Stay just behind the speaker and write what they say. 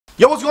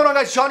Yo, what's going on,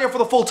 guys? John here for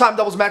the full-time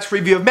doubles match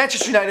preview of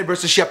Manchester United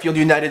versus Sheffield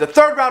United, the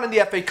third round in the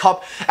FA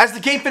Cup, as the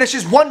game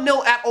finishes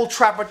 1-0 at Old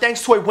Trafford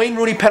thanks to a Wayne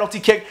Rooney penalty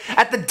kick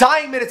at the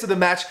dying minutes of the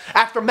match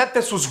after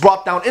Memphis was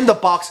brought down in the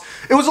box.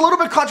 It was a little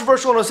bit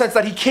controversial in the sense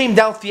that he came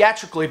down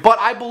theatrically, but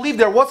I believe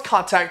there was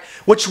contact,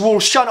 which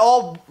will shun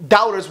all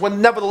doubters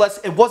when nevertheless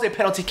it was a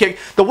penalty kick.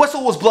 The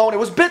whistle was blown. It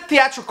was a bit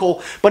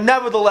theatrical, but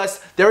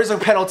nevertheless there is a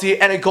penalty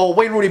and a goal.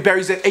 Wayne Rooney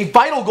buries it. A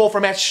vital goal for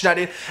Manchester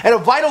United and a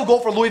vital goal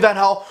for Louis van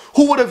Gaal,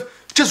 who would have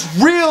just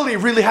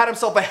really had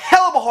himself a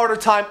hell of a harder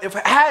time if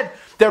had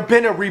there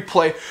been a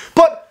replay.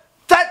 But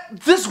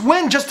this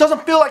win just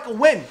doesn't feel like a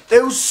win.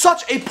 It was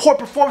such a poor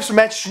performance from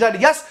Manchester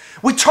United. Yes,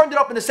 we turned it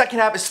up in the second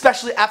half,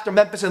 especially after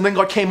Memphis and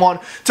Lingard came on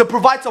to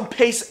provide some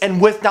pace and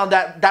width down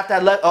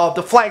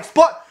the flanks.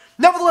 But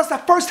nevertheless,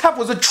 that first half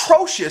was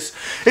atrocious.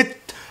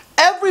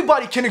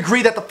 Everybody can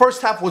agree that the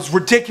first half was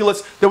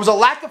ridiculous. There was a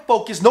lack of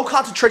focus, no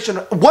concentration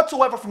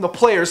whatsoever from the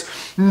players,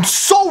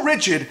 so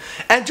rigid,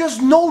 and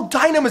just no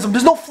dynamism.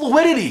 There's no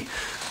fluidity.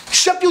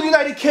 Sheffield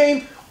United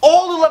came,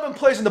 all 11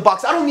 players in the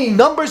box. I don't need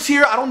numbers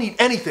here. I don't need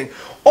anything.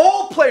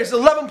 All players,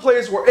 11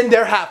 players, were in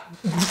their half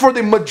for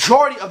the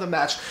majority of the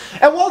match.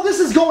 And while this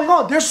is going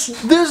on, there's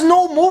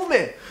no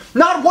movement.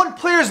 Not one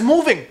player is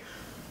moving.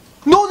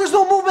 No, there's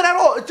no movement at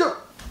all.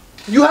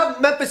 You have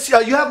Memphis,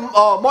 you have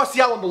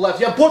Martial on the left,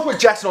 you have Borthwick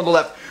Jackson on the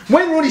left.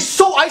 Wayne Rooney's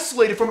so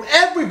isolated from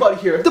everybody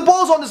here. If the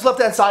ball's on this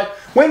left-hand side,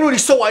 Wayne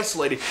Rooney's so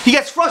isolated. He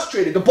gets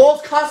frustrated. The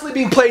ball's constantly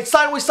being played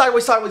sideways,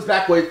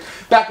 backwards.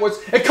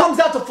 It comes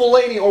down to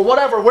Fellaini or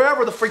whatever,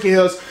 wherever the freak he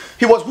was,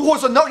 who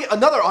was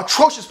another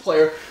atrocious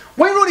player.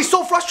 Wayne Rooney's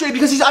so frustrated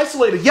because he's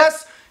isolated.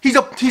 Yes,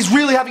 he's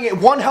really having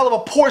one hell of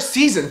a poor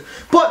season,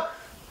 but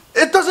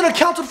it doesn't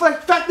account for the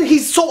fact that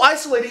he's so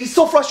isolated, he's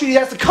so frustrated, he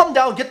has to come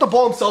down and get the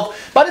ball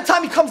himself. By the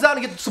time he comes down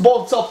and gets the ball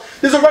himself,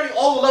 there's already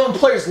all 11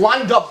 players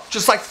lined up,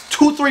 just like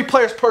 2-3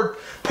 players per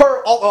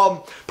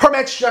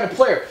Manchester United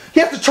player.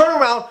 He has to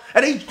turn around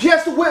and he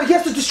has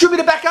to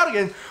distribute it back out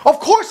again. Of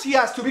course he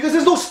has to, because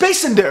there's no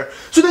space in there.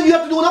 So then you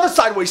have to do another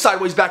sideways,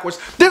 backwards.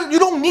 You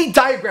don't need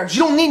diagrams,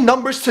 you don't need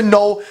numbers to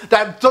know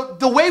that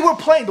the way we're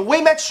playing, the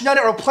way Manchester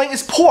United are playing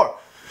is poor.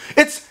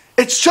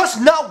 It's just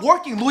not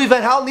working. Louis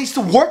van Gaal needs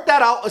to work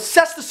that out,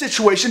 assess the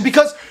situation,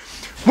 because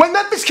when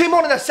Memphis came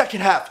on in that second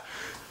half,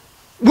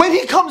 when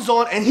he comes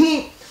on and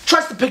he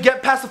tries to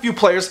get past a few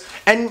players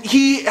and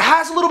he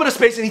has a little bit of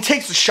space and he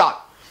takes the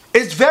shot,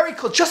 it's very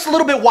close, just a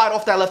little bit wide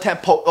off that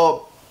left-hand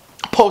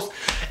post,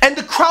 and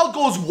the crowd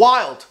goes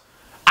wild.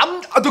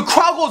 The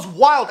crowd goes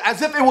wild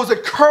as if it was a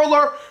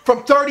curler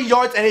from 30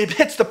 yards and it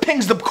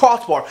pings the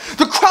crossbar.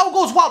 The crowd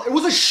goes wild. It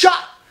was a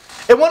shot.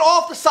 It went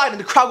off the side and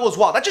the crowd goes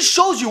wild. That just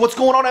shows you what's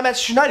going on at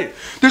Manchester United.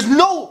 There's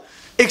no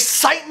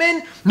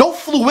excitement, no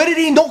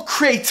fluidity, no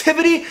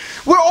creativity.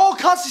 We're all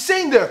constantly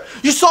saying there.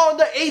 You saw in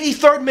the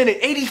 83rd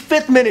minute,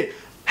 85th minute,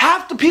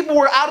 half the people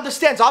were out of the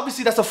stands.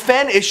 Obviously, that's a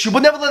fan issue,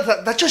 but nevertheless,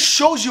 that just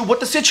shows you what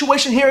the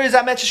situation here is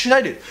at Manchester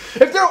United.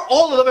 If there are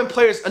all 11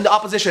 players in the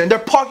opposition and they're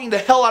parking the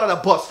hell out of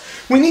the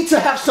bus, we need to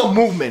have some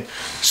movement.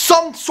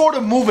 Some sort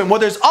of movement,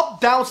 whether it's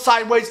up, down,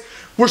 sideways.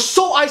 We're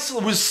so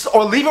isolated,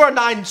 or leave it or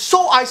nine,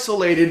 so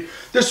isolated.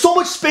 There's so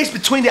much space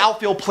between the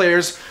outfield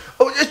players.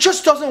 It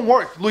just doesn't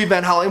work, Louis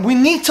van Gaal, and we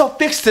need to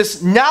fix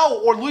this now,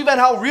 or Louis van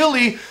Gaal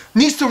really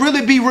needs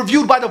to be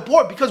reviewed by the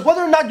board, because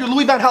whether or not you're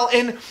Louis van Gaal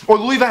in or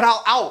Louis van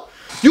Gaal out,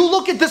 you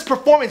look at this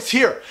performance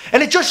here,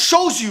 and it just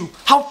shows you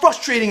how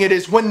frustrating it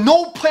is when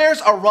no players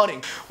are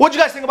running. What do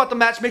you guys think about the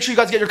match? Make sure you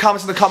guys get your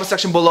comments in the comment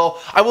section below.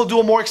 I will do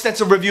a more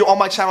extensive review on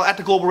my channel at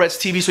the Global Reds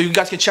TV, so you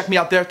guys can check me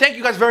out there. Thank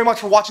you guys very much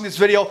for watching this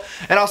video,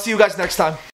 and I'll see you guys next time.